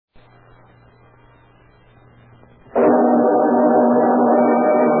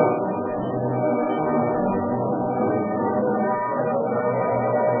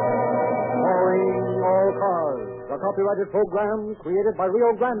copyrighted program created by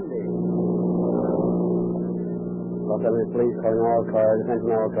Rio Grande. Los Angeles Police calling all cars,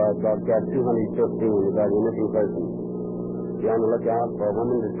 attention all cars, broadcast 215 regarding a missing person. Be on the lookout for a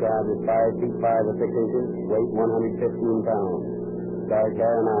woman described as 5 feet 5 or 6 inches, weight 115 pounds, dark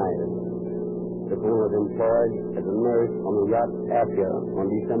hair and eyes. The woman was employed as a nurse on the yacht Asia on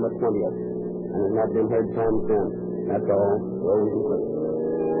December 20th and has not been heard from since. That's all. Roll and quit.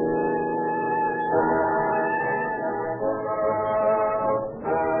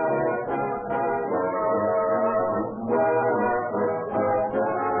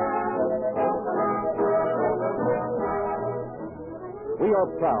 We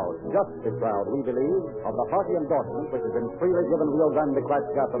are proud, justly proud, we believe, of the hearty endorsement which has been freely given Rio Grande cracked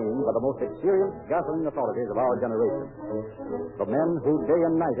gasoline by the most experienced gasoline authorities of our generation. The men who day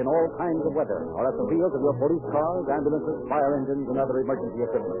and night in all kinds of weather are at the wheels of your police cars, ambulances, fire engines, and other emergency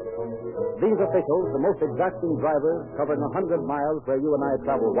equipment. These officials, the most exacting drivers, covering 100 miles where you and I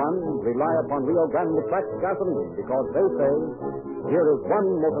travel one, rely upon Rio Grande cracked gasoline because they say, here is one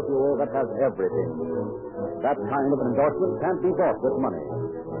motor fuel that has everything. That kind of an endorsement can't be bought with money.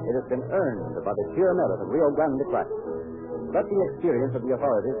 It has been earned by the sheer merit of Rio Grande crack. Let the experience of the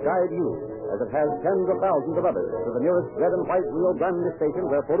authorities guide you, as it has tens of thousands of others, to the nearest red and white Rio Grande station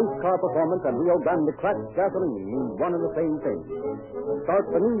where police car performance and Rio Grande cracked gasoline mean one and the same thing. Start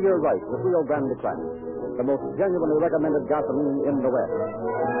the new year right with Rio Grande crack, the most genuinely recommended gasoline in the West.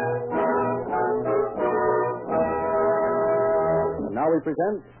 And now we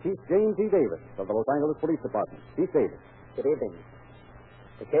present Chief James E. Davis of the Los Angeles Police Department. Chief Davis. Good evening.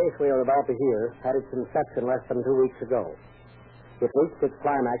 The case we are about to hear had its inception less than 2 weeks ago. It reached its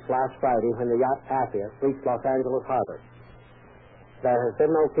climax last Friday when the yacht Athia reached Los Angeles Harbor. There has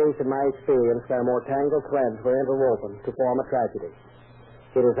been no case in my experience where more tangled threads were interwoven to form a tragedy.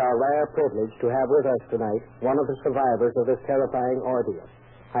 It is our rare privilege to have with us tonight one of the survivors of this terrifying ordeal.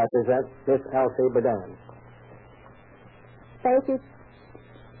 I present Miss Elsie Berdan. Thank you,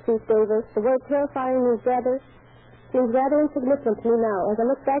 Chief Davis. The word terrifying seems rather insignificant to me now. As I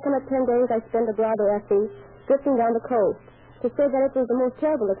look back on the 10 days I spent abroad at Effie, drifting down the coast, to say that it was the most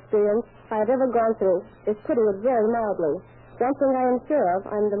terrible experience I have ever gone through is putting it very mildly. One thing I am sure of,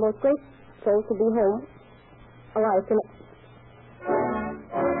 I'm the most grateful to be home alive tonight.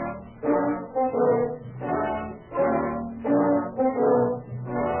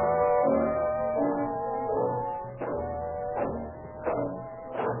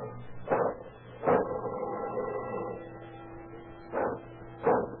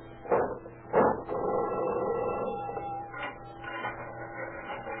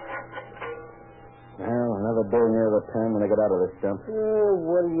 Near the pen when I get out of this dump. Oh,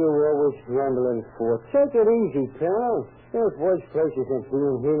 what are you always grumbling for? Take it easy, pal. There's worse places than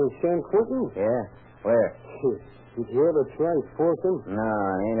being here in San Quentin. Yeah? Where? Did you ever try forking? No,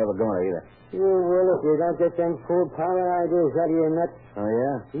 I ain't ever going to either. Yeah, well, if you don't get them full power ideas out of your nuts. Oh,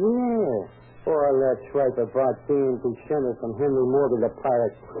 yeah? Yeah. All that tripe about being descended from Henry Morgan, the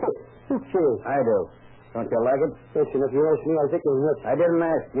pirate. Who cares? I do. Don't you like it? Listen, if you ask me, I think you're nuts. I didn't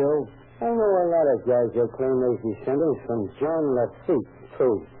ask you. I know a lot of guys that claim they're descendants from John Lafitte,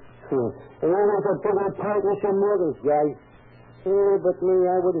 too. And I'm not a bigger partner than Morgan's guys. Yeah, but me,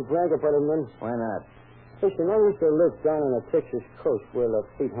 I wouldn't brag about it none. Why not? Listen, I used to live down on the Texas coast where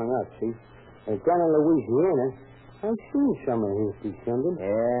Lafitte hung out, see? And down in Louisiana, I've seen some of his descendants.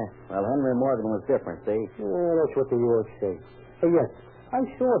 Yeah? Well, Henry Morgan was different, see? Yeah, that's what the Yorks say. Hey, yes, I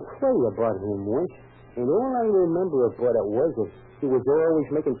saw a play about him once, and all I remember about it was that he was always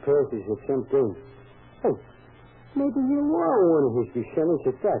making passes at some thing. Hey, maybe you are one of his descendants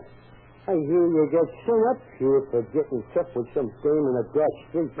at that. I hear you get sung up here for getting tough with some dame in a dark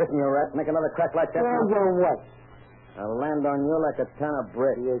street. Listen, you rat, make another crack like that. Well, then what? I'll land on you like a ton of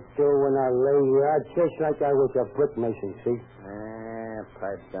brick. You do when I lay you out just like I was a brick mason, see?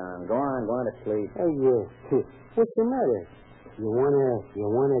 Pipe down. Go on to sleep. Hey, what's the matter? You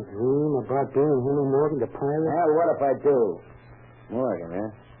wanna dream about being Henry Morgan, the pirate? Well, what if I do? Morgan, huh?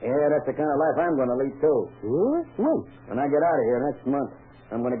 Yeah, that's the kind of life I'm going to lead, too. Yeah? When I get out of here next month,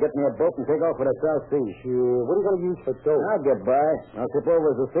 I'm going to get me a boat and take off for the South Seas. Sure. What are you going to use for dough? I'll get by. I'll ship over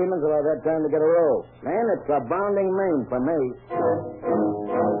as a seaman till I've had time to get a roll. Man, it's a bounding main for me.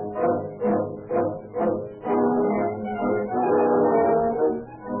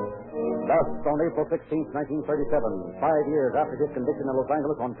 Thus, on April 16, 1937, 5 years after his conviction in Los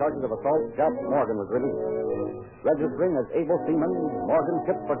Angeles on charges of assault, Jeff Morgan was released. Registering as able seaman, Morgan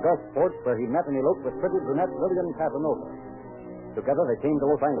shipped for Gulfport, where he met and eloped with pretty brunette Lillian Casanova. Together they came to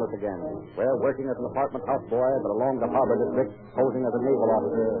Los Angeles again, where, working as an apartment houseboy but along the harbor district, posing as a naval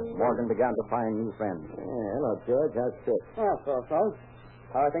officer, Morgan began to find new friends. Hello, George. How's it? So.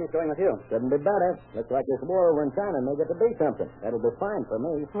 How are things going with you? Couldn't be better. Looks like this war over in China may get to be something. That'll be fine for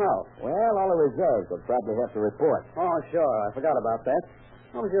me. How? Well, all the reserves will probably have to report. Oh, sure. I forgot about that.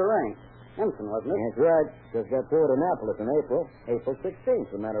 What was your rank? Ensign, wasn't it? That's right. Just got through at Annapolis in April. April 16th,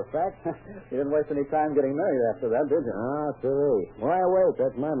 as a matter of fact. You didn't waste any time getting married after that, did you? Ah, sirree. Why wait?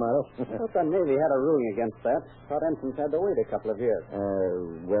 That's my motto. I thought the Navy had a ruling against that. Thought ensigns had to wait a couple of years.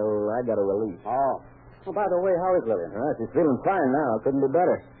 Well, I got a release. Oh. Well, by the way, how is Lillian? She's feeling fine now. Couldn't be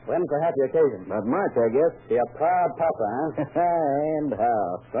better. When's the happy occasion? About March, I guess. Be a proud papa, huh? And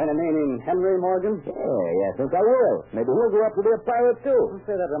how? Going to name him Henry Morgan? Yeah, I think I will. Maybe he'll grow up to be a pirate, too. I'll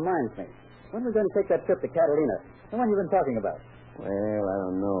say that reminds me. When are we going to take that trip to Catalina? The one you've been talking about? Well, I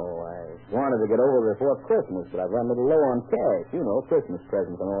don't know. I wanted to get over before Christmas, but I've run a little low on cash. You know, Christmas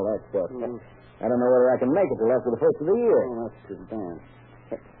presents and all that stuff. I don't know whether I can make it till after the first of the year. Oh, that's too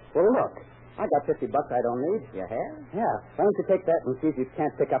bad. Well, look. I got $50 I don't need. You have? Yeah. Why don't you take that and see if you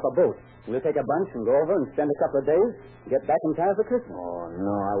can't pick up a boat? We'll take a bunch and go over and spend a couple of days and get back in time for Christmas. Oh,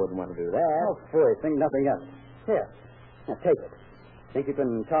 no, I wouldn't want to do that. Oh, fool. Think nothing of it. Here. Now, take it. Think you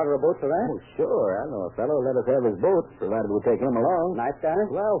can charter a boat for that? Oh, sure. I know a fellow who let us have his boat, provided we take him along. Nice guy?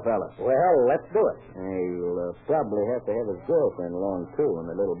 Well, fella. Well, let's do it. He'll probably have to have his girlfriend along, too, and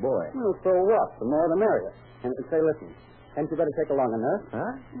the little boy. Well, so what? The more the merrier. And say, listen. Hadn't you better take along a nurse?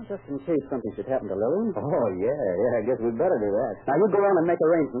 Huh? Just in case something should happen to Lillian. Oh, yeah. I guess we'd better do that. Now, you go on and make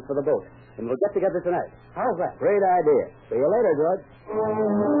arrangements for the boat. And we'll get together tonight. How's that? Great idea. See you later, George.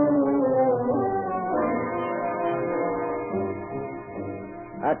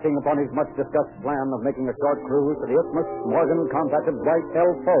 Acting upon his much-discussed plan of making a short cruise to the Isthmus, Morgan contacted Dwight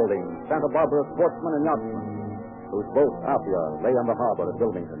L. Faulding, Santa Barbara sportsman and yachtsman, whose boat, Apia, lay on the harbor at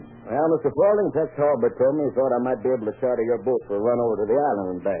Wilmington. Well, Mr. Faulding, Tex Harbert told me he thought I might be able to charter your boat for a run over to the island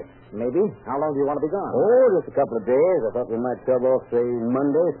and back. Maybe. How long do you want to be gone? Oh, just a couple of days. I thought we might shove off, say,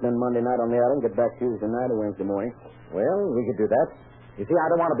 Monday, spend Monday night on the island, get back Tuesday night or Wednesday morning. Well, we could do that. You see, I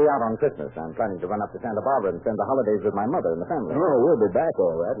don't want to be out on Christmas. I'm planning to run up to Santa Barbara and spend the holidays with my mother and the family. Oh, we'll be back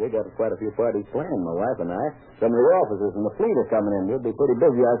all right. We got quite a few parties planned, my wife and I. Some of the officers and the fleet are coming in. We'll be pretty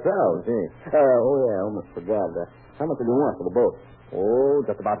busy ourselves. I almost forgot. How much do you want for the boat? Oh,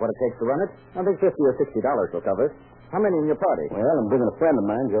 just about what it takes to run it. I think $50 or $60 will cover it. How many in your party? Well, I'm bringing a friend of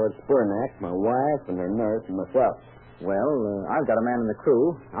mine, George Spurnack, my wife and her nurse and myself. Well, I've got a man in the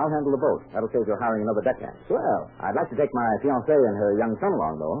crew. I'll handle the boat. That'll save you hiring another deckhand. Well, I'd like to take my fiancée and her young son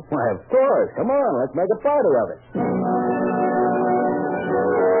along, though. Why, of course. Come on, let's make a party of it.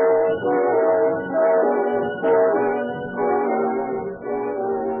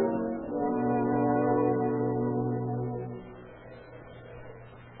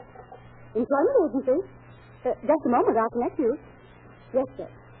 Employment agency? Just a moment, I'll connect you. Yes, sir.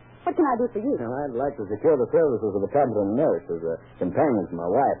 What can I do for you? Well, I'd like to secure the services of a competent nurse as a companion to my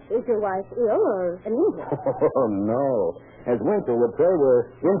wife. Is your wife ill or anemia? Oh, no. As Winkle would say,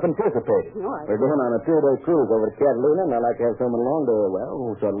 we're infanticipating. No, We're going on a 2-day cruise over to Catalina, and I'd like to have someone along to,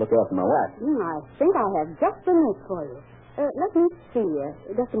 who sort of look after my wife. I think I have just the nurse for you. Let me see.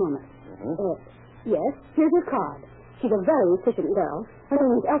 Just a moment. Yes, here's your card. She's a very efficient girl. Her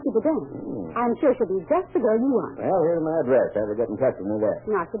name is Elsie Boudin. I'm sure she'll be just the girl you want. Well, here's my address. Have her get in touch with me there.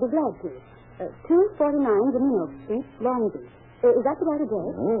 Now, she'll be glad to. 249 Domino Street, Long Beach. Is that the right address?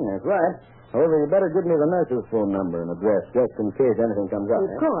 That's right. However, you better give me the nurse's phone number and address just in case anything comes up.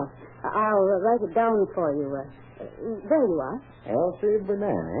 Of course. I'll write it down for you. There you are. Elsie Boudin,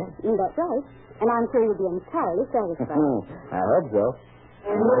 eh? That's right. And I'm sure you'll be entirely satisfied. I hope so.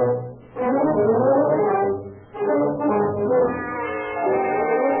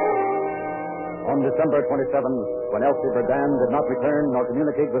 On December 27th, when Elsie Boudin did not return nor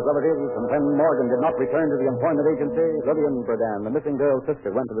communicate with relatives, and when Morgan did not return to the employment agency, Lillian Boudin, the missing girl's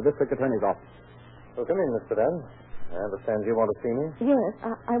sister, went to the district attorney's office. Well, come in, Miss Boudin. I understand you want to see me. Yes,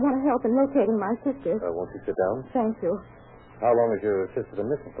 I want to help in locating my sister. Won't you sit down? Thank you. How long has your sister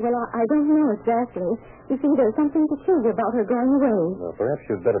been missing? Well, I don't know exactly. You see, there's something peculiar about her going away. Well, perhaps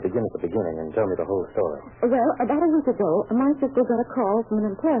you'd better begin at the beginning and tell me the whole story. Well, about a week ago, my sister got a call from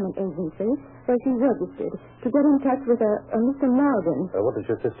an employment agency where she registered to get in touch with a Mr. Malden. What does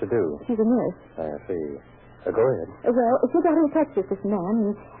your sister do? She's a nurse. I see. Go ahead. Well, she got in touch with this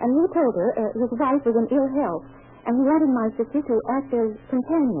man, and he told her his wife was in ill health, and he wanted my sister to act as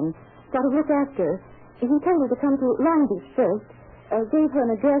companion, sort of look after her. He told her to come to Long Beach first, gave her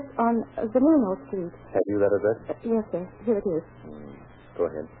an address on Buccaneer Street. Have you that address? Yes, sir. Here it is. Go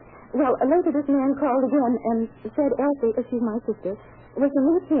ahead. Well, later this man called again and said Elsie, she's my sister, was to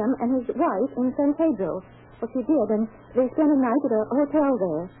meet him and his wife in San Pedro. Well, she did, and they spent a night at a hotel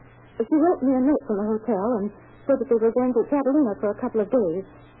there. She wrote me a note from the hotel and said that they were going to Catalina for a couple of days,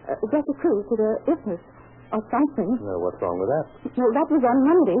 just a cruise to the isthmus or something. Well, what's wrong with that? Well, that was on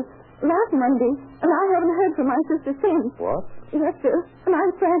Monday, last Monday, and I haven't heard from my sister since. What? Yes, sir, and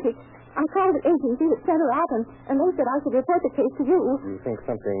I'm frantic. I called the agency that sent her out, and they said I should report the case to you. You think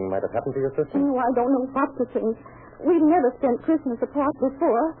something might have happened to your sister? Oh, I don't know what to think. We've never spent Christmas apart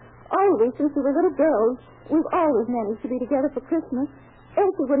before. Always, since we were little girls, we've always managed to be together for Christmas.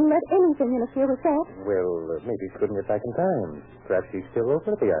 Elsie wouldn't let anything interfere with that. Well, maybe she couldn't get back in time. Perhaps she's still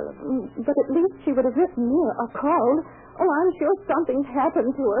over at the island. But at least she would have written me or called. Oh, I'm sure something's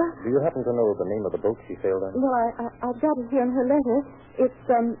happened to her. Do you happen to know the name of the boat she sailed on? Well, I've got it here in her letter. It's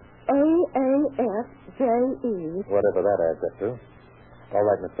AAFJE. Whatever that adds up to. All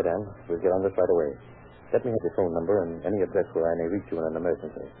right, Miss Badan, we'll get on this right away. Let me have your phone number and any address where I may reach you in an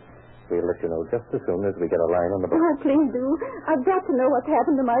emergency. We'll let you know just as soon as we get a line on the boat. Oh, please do. I've got to know what's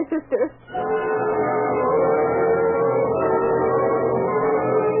happened to my sister.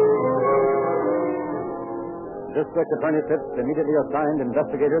 District Attorney Phipps immediately assigned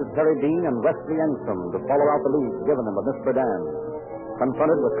investigators Terry Dean and Wesley Engstrom to follow out the leads given them by Miss Berdan.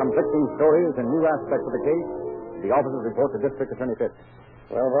 Confronted with conflicting stories and new aspects of the case, the officers report to District Attorney Phipps.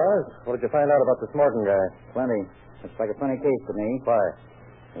 Well, Vars, what did you find out about this Morgan guy? Plenty. It's like a funny case to me. Why?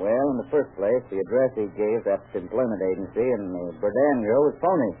 Well, in the first place, the address he gave that employment agency in the Berdan girl was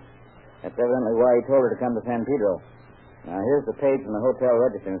phony. That's evidently why he told her to come to San Pedro. Now, here's the page from the hotel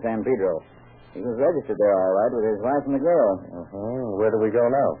register in San Pedro. He was registered there all right with his wife and the girl. Where do we go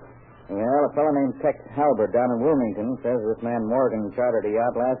now? Well, a fellow named Tex Halbert down in Wilmington says this man Morgan chartered a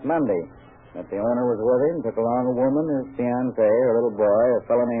yacht last Monday. That the owner was with him, took along a woman, his fiancé, a little boy, a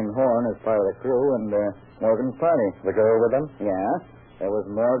fellow named Horn as part of the crew, and Morgan's party. The girl with them? Yeah. There was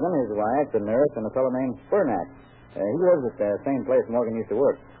Morgan, his wife, the nurse, and a fellow named Furnack. He lives at the same place Morgan used to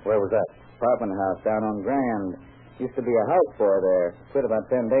work. Where was that? Apartment house down on Grand. Used to be a houseboy there. Quit about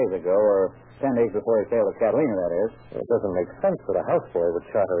 10 days ago, or 10 days before he sailed to Catalina, that is. It doesn't make sense that a houseboy would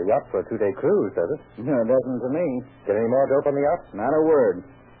charter a yacht for a 2-day cruise, does it? No, it doesn't to me. Get any more dope on the yacht? Not a word.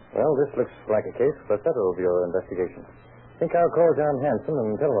 Well, this looks like a case for settle of your investigation. Think I'll call John Hanson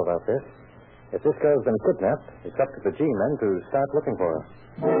and tell him about this. If this girl's been kidnapped, it's up to the G-men to start looking for her.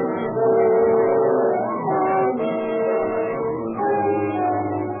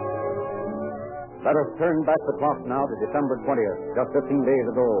 Let us turn back the clock now to December 20th, just 15 days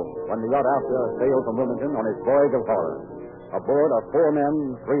ago, when the yacht Althea sailed from Wilmington on its voyage of horror. Aboard are 4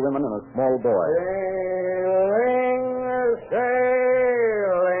 men, 3 women, and a small boy.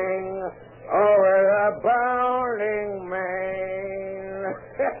 Sailing over the bounding main.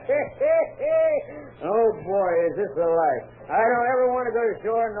 Oh, boy, is this a life. I don't ever want to go to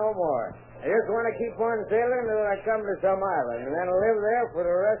shore no more. I just want to keep on sailing until I come to some island and then live there for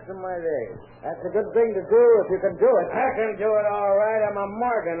the rest of my days. That's a good thing to do if you can do it. I can do it all right. I'm a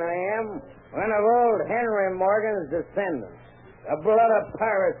Morgan, I am. One of old Henry Morgan's descendants. The blood of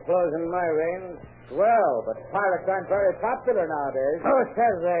pirates flows in my veins. Well, but pirates aren't very popular nowadays. Who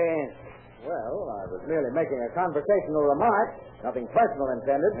says they ain't? Well, I was merely making a conversational remark. Nothing personal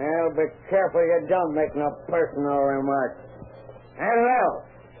intended. Well, be careful you don't make no personal remarks. Hello.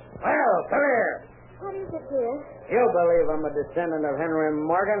 Well, come here. What is it, dear? You believe I'm a descendant of Henry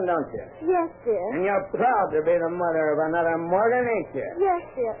Morgan, don't you? Yes, dear. And you're proud to be the mother of another Morgan, ain't you? Yes,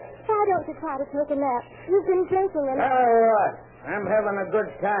 dear. Why don't you try to take a nap? You've been drinking and... Tell you what, I'm having a good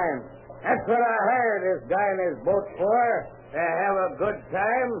time. That's what I hired this guy in his boat for, to have a good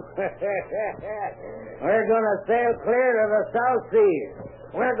time. We're going to sail clear to the South Seas.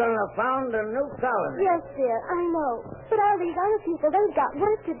 We're going to found a new colony. Yes, dear, I know. But all these other people, they've got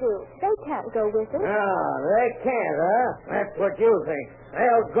work to do. They can't go with us. No, they can't, huh? That's what you think.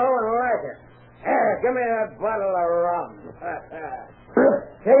 They'll go and like it. Here, give me that bottle of rum. 15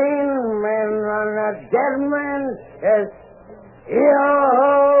 men on a dead man is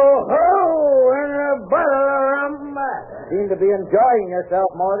yo-ho-ho and a bottle of rum. Seem to be enjoying yourself,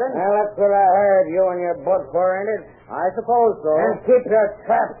 Morgan. Well, that's what I heard you and your boat for, ain't it? I suppose so. And keep your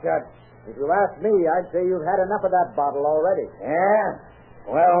trap shut. If you ask me, I'd say you've had enough of that bottle already. Yeah?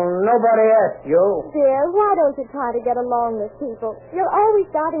 Well, nobody asked you. Dear, why don't you try to get along with people? You're always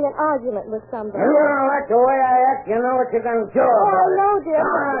starting an argument with somebody. You don't like the way I act, you know what you can do about it. no, dear.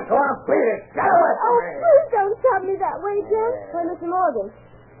 Come on, beat it. Get away from me. Please don't tell me that way, dear. Hey, Mr. Morgan,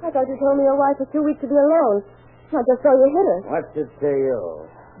 I thought you told me your wife was too weak to be alone. I just saw you hit her. What's it to you?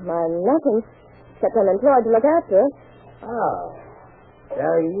 Why, nothing. Except I'm employed to look after her. Oh. So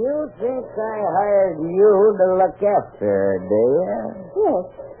you think I hired you to look after her, do you? Yes.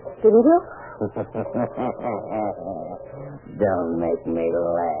 Didn't you? Don't make me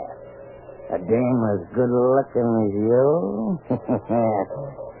laugh. A dame as good looking as you?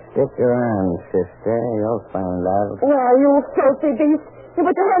 Stick around, sister. You'll find out. Well, you filthy beast. You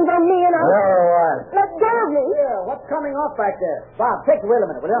put your hands on me and I'll... what? Let go of me. Yeah, what's coming off back there? Bob, take wait a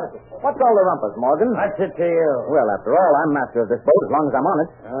minute, will you? What's all the rumpus, Morgan? What's it to you? Well, after all, I'm master of this boat as long as I'm on it.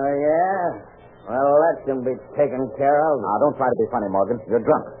 Oh, yeah? Well, that can be taken care of. Now, don't try to be funny, Morgan. You're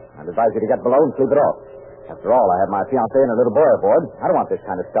drunk. I'd advise you to get below and sleep it off. After all, I have my fiancée and a little boy aboard. I don't want this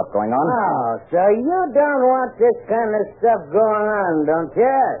kind of stuff going on. Oh, so you don't want this kind of stuff going on, don't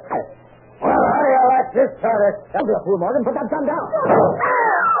you? Well, how do you like this sort of stuff? Fool, Morgan, put that gun down.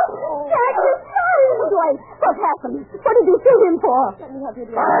 Jack, you're sorry. Dwight, what happened? What did you shoot him for? Let me help you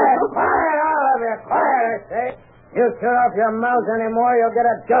do Quiet, all of you. Quiet, I say. You shut off your mouths anymore, you'll get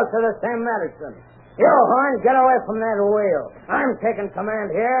a dose of the same medicine. You, Horn, get away from that wheel. I'm taking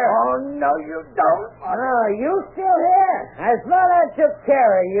command here. Oh, no, you don't. No, you still here. I thought I took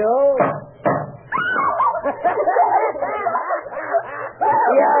care of you.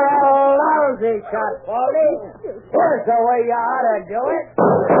 You're a lousy shot, Baldy. Here's the way you ought to do it.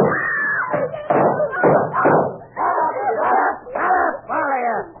 Shut up, all of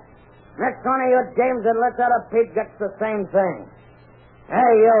you. Next one of you dames that lets out a peep gets the same thing.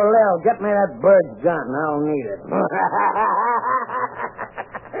 Hey, you, Lil, get me that bird's gun. I'll need it.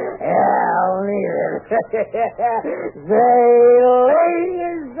 Yeah, I'll need it.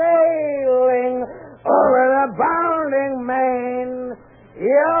 Sailing, sailing over the bounding main.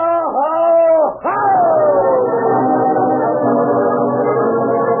 Yo-ho-ho!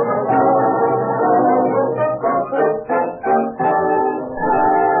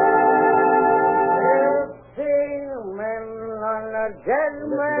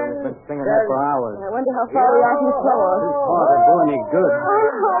 Been singing that for hours. I wonder how far we are from shore. Oh, they're doing me good. Oh,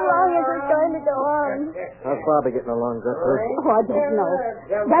 how long is it going to go on? How's Bobby getting along, Guthrie? Oh, I don't know.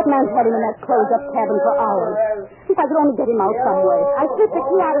 That man's had him in that closed-up cabin for hours. If I could only get him out some way. I slipped the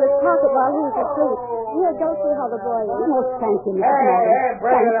key out of his pocket while he was asleep. Here, go see how the boy is. Oh, thank you, Mr. Morgan. Hey,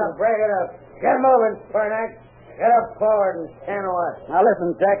 break it up, break it up. Get moving, Spernack. Get up forward and stand watch. Now,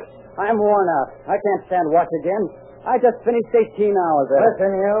 listen, Jack. I'm worn out. I can't stand watch again. I just finished 18 hours there.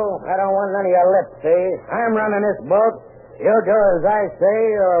 Listen, you. I don't want none of your lips, see? I'm running this boat. You do as I say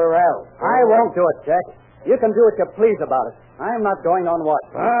or else. I won't do it, Jack. You can do what you please about it. I'm not going on watch.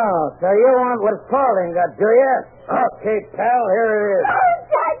 Oh, so you want what Spaulding got, do you? Okay, pal, here it is. Oh,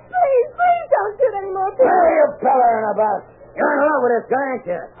 Jack, please don't shoot any more people. What are you pellaring about? You're in love with this guy, ain't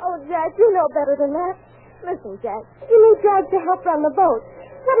you? Oh, Jack, you know better than that. Listen, Jack, you need George to help run the boat.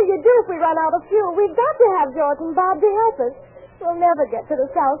 What do you do if we run out of fuel? We've got to have George and Bob to help us. We'll never get to the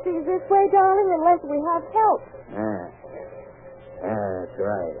South Seas this way, darling, unless we have help. That's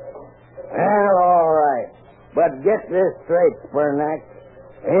right. Well, all right. But get this straight, Spernack.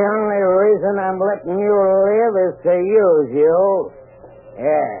 The only reason I'm letting you live is to use you.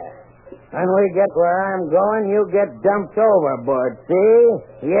 Yeah. When we get where I'm going, you get dumped overboard,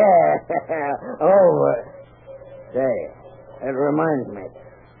 see? Yeah. Over. Say, it reminds me.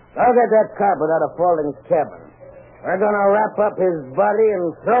 Go get that carpet out of Spaulding's cabin. We're going to wrap up his body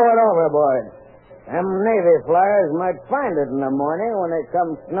and throw it overboard. Them Navy flyers might find it in the morning when they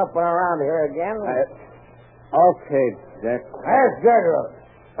come snuffing around here again. Okay, Jack. There's Gertrude.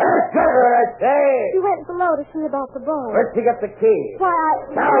 There's Gertrude, I say. She went below to see about the boat. Where'd she get the key? Why,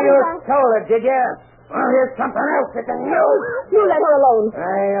 Now you stole it, did you? Well, here's something else you can use. You let her alone.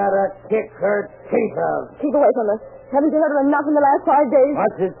 I ought to kick her teeth out. Keep away from her. Haven't you heard of enough in the last 5 days?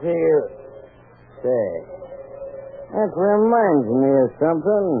 What's it to you? Say, that reminds me of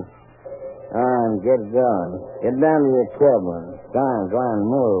something. On, get going. Get down to your cabin. Go on,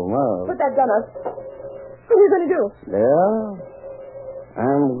 move. Put that gun up. What are you going to do? Bill,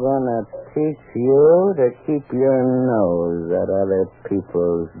 I'm going to teach you to keep your nose out of other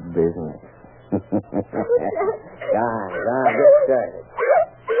people's business. Go on, get started.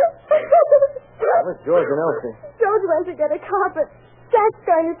 Where's George and Elsie? George went to get a carpet. Jack's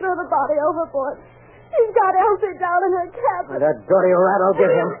going to throw the body overboard. He's got Elsie down in her cabin. That dirty rat, I'll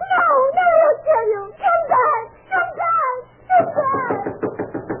get him. No, I'll tell you. Come back.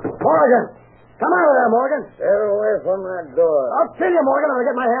 Morgan! Come out of there, Morgan! Get away from that door. I'll kill you, Morgan, if I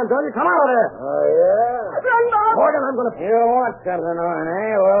get my hands on you. Come out of there! Oh, yeah? Run, Bob. Morgan, I'm going to... You want something on,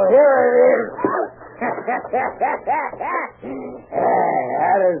 eh? Well, here it is. Hey,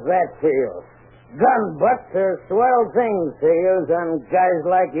 how does that feel? gun butts are swell things to use on guys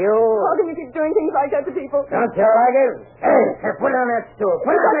like you. How can you keep doing things like that to people? Don't you like it? Hey, put on that stool.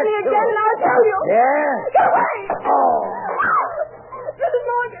 Put on that me stool. again and I'll tell you. Yeah? Get away! Oh. Mrs.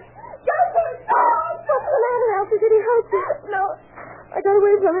 Morgan! Get away! What's the matter, Alfie? Did he hurt you? No. I got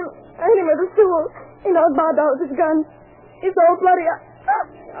away from him. I hit him with a stool. He knocked Bob out with his gun. He's so bloody.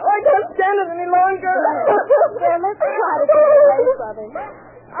 I can't stand it any longer. There, let's try to get away from him.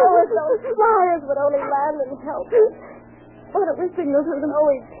 Oh, if those flyers would only land and help us. Why don't we signal to them? Oh,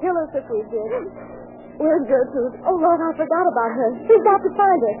 he'd kill us if we did. Where's Gertrude? Oh, Lord, I forgot about her. We've got to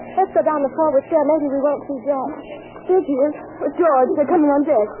find her. Let's go down the forward stair. Maybe we won't see Jack. Here she is. With George. They're coming on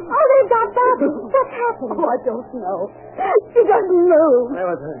deck. Oh, they've got Bobby. What's happened? Oh, I don't know. She doesn't move. There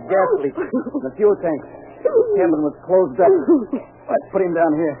was a gas leak in the fuel tank. The cabin was closed up. Let's put him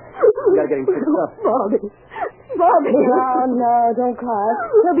down here. We gotta get him fixed up. Bobby. Bobby. Oh, no, don't cry.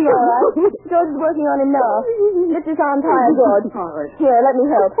 He'll be all right. George is working on him now. Get your arm tired, George. All right. Here, let me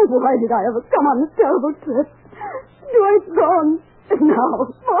help. Why did I ever come on this terrible trip? Joy's gone. Now,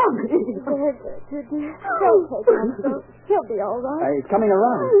 Bobby. Don't take him so. He'll be all right. He's coming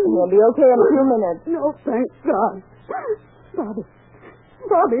around. He'll be okay in a few minutes. No, thank God. Bobby.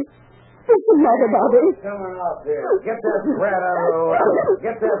 Bobby. What's the matter, Bobby? Coming off here. Get that bread out of the way.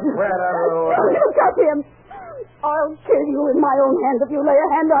 Get that bread out of the way. Look at him. I'll kill you in my own hand if you lay a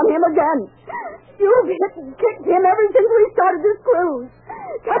hand on him again. You've hit and kicked him ever since we started this cruise.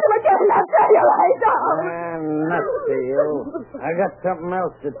 Catch him again, I'll tell you right now. Nuts to you. I got something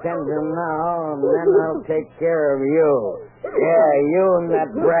else to tend to now, and then I'll take care of you. Yeah, you and that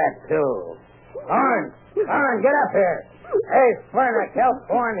brat, too. Horn, get up here. Hey, Furnick, help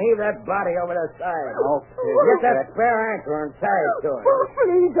Horn heave that body over the side. Okay. Get that spare anchor and tie it to him. Oh,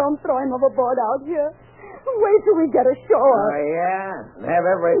 please don't throw him overboard out here. Wait till we get ashore. Oh, yeah? Have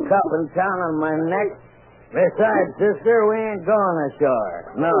every cup in town on my neck? Besides, sister, we ain't going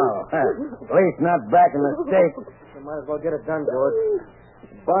ashore. No. At least not back in the States. You might as well get it done, George.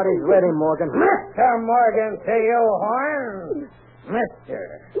 Body's ready, Morgan. Mr. Morgan to you, Horn. Mister.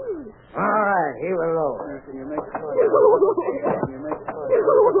 All right, he was over. Can you make fun?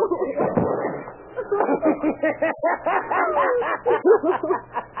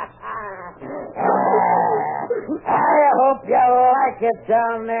 I hope you like it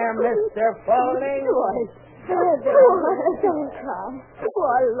down there, Mr. Foley. Don't cry. Oh,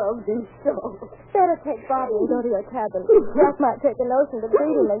 I love these so. Better take Bobby and go to your cabin. Jack might take a notion to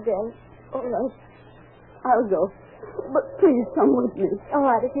beat him again. All right. I'll go. But please come with me. All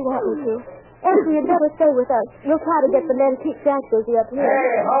right, if you want me to. Andrew, you'd better stay with us. We'll try to get the men to keep Jack busy up here.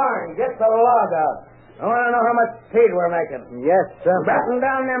 Hey, Horn, get the log out. I want to know how much speed we're making. Yes, sir. Batten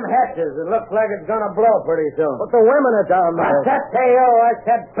down them hatches. It looks like it's going to blow pretty soon. But the women are down I there. said to you, I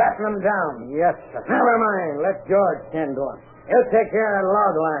said batten them down. Yes, sir. Never mind. Let George tend to him. He'll take care of that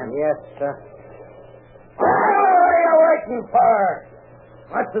log line. Yes, sir. What are you waiting for?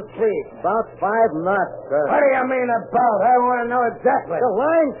 What's the speed? About 5 knots, sir. What do you mean about? I want to know exactly. The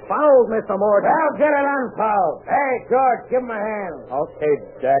line's fouled, Mr. Morgan. Well, get it unfouled. Hey, George, give him a hand. Okay,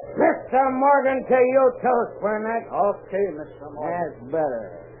 Jack. Mr. Morgan to you, toast, Burnett. Okay, Mr. Morgan. That's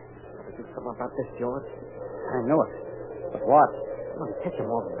better. What did you come about this, George? I know it. But what? I'll catch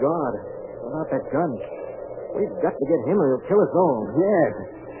him off guard. Without that gun. We've got to get him or he'll kill us all. Yes.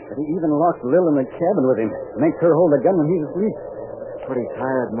 But he even locked Lil in the cabin with him. Makes her hold the gun when he's asleep. Pretty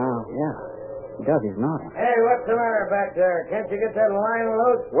tired now. Yeah. He does. He's nodding. Hey, what's the matter back there? Can't you get that line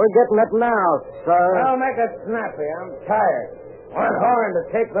loose? We're getting it now, sir. Well, make it snappy. I'm tired. Want Horn to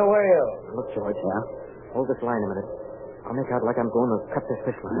take the wheel. Look, George. Yeah? Hold this line a minute. I'll make out like I'm going to cut this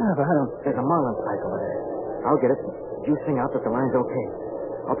fish line. Yeah, but I don't... There's a marlin spike over there. I'll get it. You sing out that the line's okay.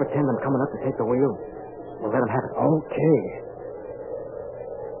 I'll pretend I'm coming up to take the wheel. We'll let him have it. Okay.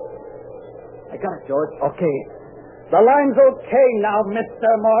 I got it, George. Okay. The line's okay now, Mr.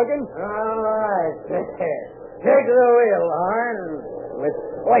 Morgan. All right. Take the wheel, Horn. With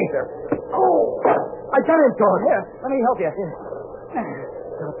pleasure. Oh! I got it, George. Here, let me help you.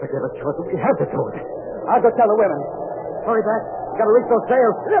 Don't forget it, George. We have to do it. I'll go tell the women. Hurry back. Gotta reach those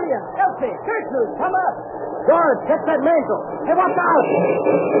sails. Sylvia, Elsie, Gertrude, come up. George, catch that mainsail. Hey, watch out!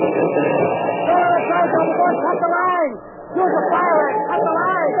 Go to the side overboard. Cut the line. Use the fire axe. Cut the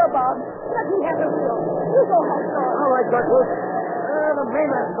line. Here, Bob. Let me have the wheel. You go home, George. All right, Gertrude. The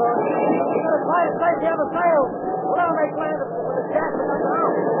mainmast's gone. We're going to try to straight the other sail. Well, I'll make land with the jack to come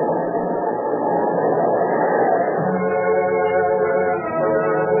down.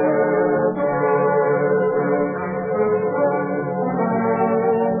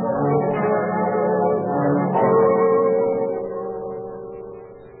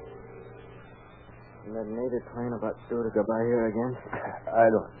 not due to go by here again? I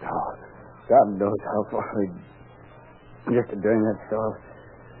don't know. God knows how far we drifted during that storm.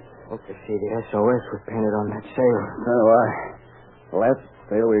 Hope to see the SOS was painted on that sail. So do I. The last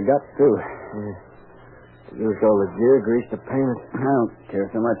sail we got, too. Yeah. Use all the gear, grease the paint. I don't care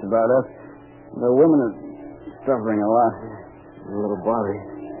so much about us. The women are suffering a lot. A little Bobby.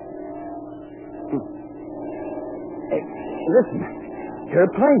 Hey, listen. You're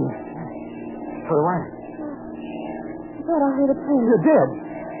a plane. So do I. I thought I heard a plane. You did.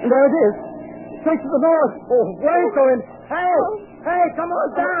 And there it is. Straight to the north. Oh, where are you going? Hey! Hey, come on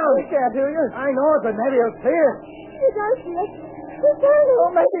down! We can't hear you. I know it, but maybe he'll see us. He does see us. He's turning.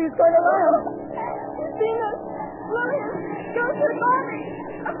 Oh, maybe he's going to land. He's seen us. William, Joseph, Bobby.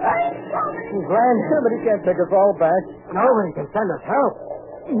 A plane's coming. He's landing, but he can't take us all back. Nobody can send us help.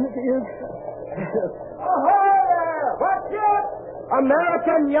 He is. Ahoy there! What's it?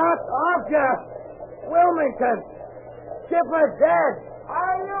 American yacht off ya! Wilmington. Skipper dead.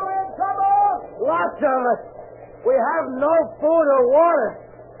 Are you in trouble? Lots of it. We have no food or water.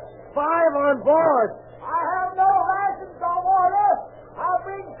 5 on board. I have no rations or water. I'll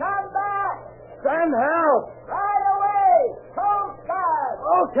bring some back. Send help. Right away. Coast Guard.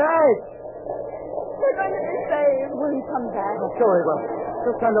 Okay. We're going to be saved when he comes back. I'm sure he will.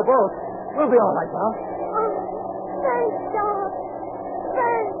 Just send a boat. We'll be all right now. Oh, thank God.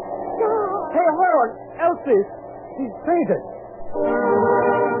 Thank God. Hey, hold on. Elsie. She's fainted.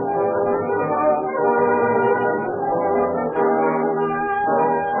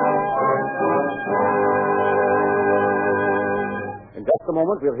 In just a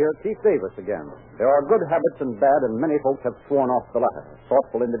moment, we'll hear Chief Davis again. There are good habits and bad, and many folks have sworn off the latter.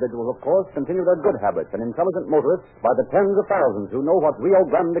 Thoughtful individuals, of course, continue their good habits, and intelligent motorists, by the tens of thousands who know what Rio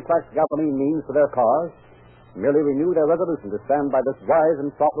Grande cracked gasoline means to their cars, merely renew their resolution to stand by this wise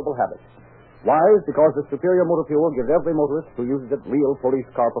and profitable habit. Wise because the superior motor fuel gives every motorist who uses it real police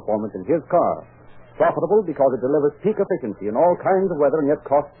car performance in his car. Profitable because it delivers peak efficiency in all kinds of weather and yet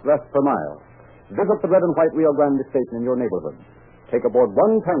costs less per mile. Visit the red and white Rio Grande station in your neighborhood. Take aboard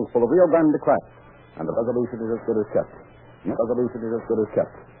 1 tank full of Rio Grande crack, and the resolution is as good as kept. The resolution is as good as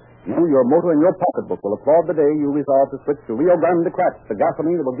kept. You, your motor, and your pocketbook will applaud the day you resolve to switch to Rio Grande crack, the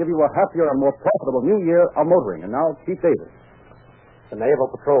gasoline that will give you a happier and more profitable new year of motoring. And now, Chief Davis. The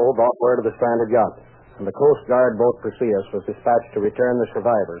Naval Patrol brought word of the stranded yacht, and the Coast Guard boat Perseus was dispatched to return the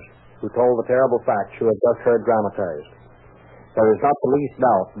survivors, who told the terrible facts you had just heard dramatized. There is not the least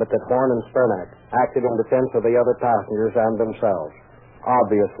doubt but that Horn and Spernak acted in defense of the other passengers and themselves.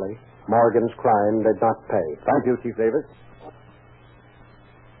 Obviously, Morgan's crime did not pay. Thank you, Chief Davis.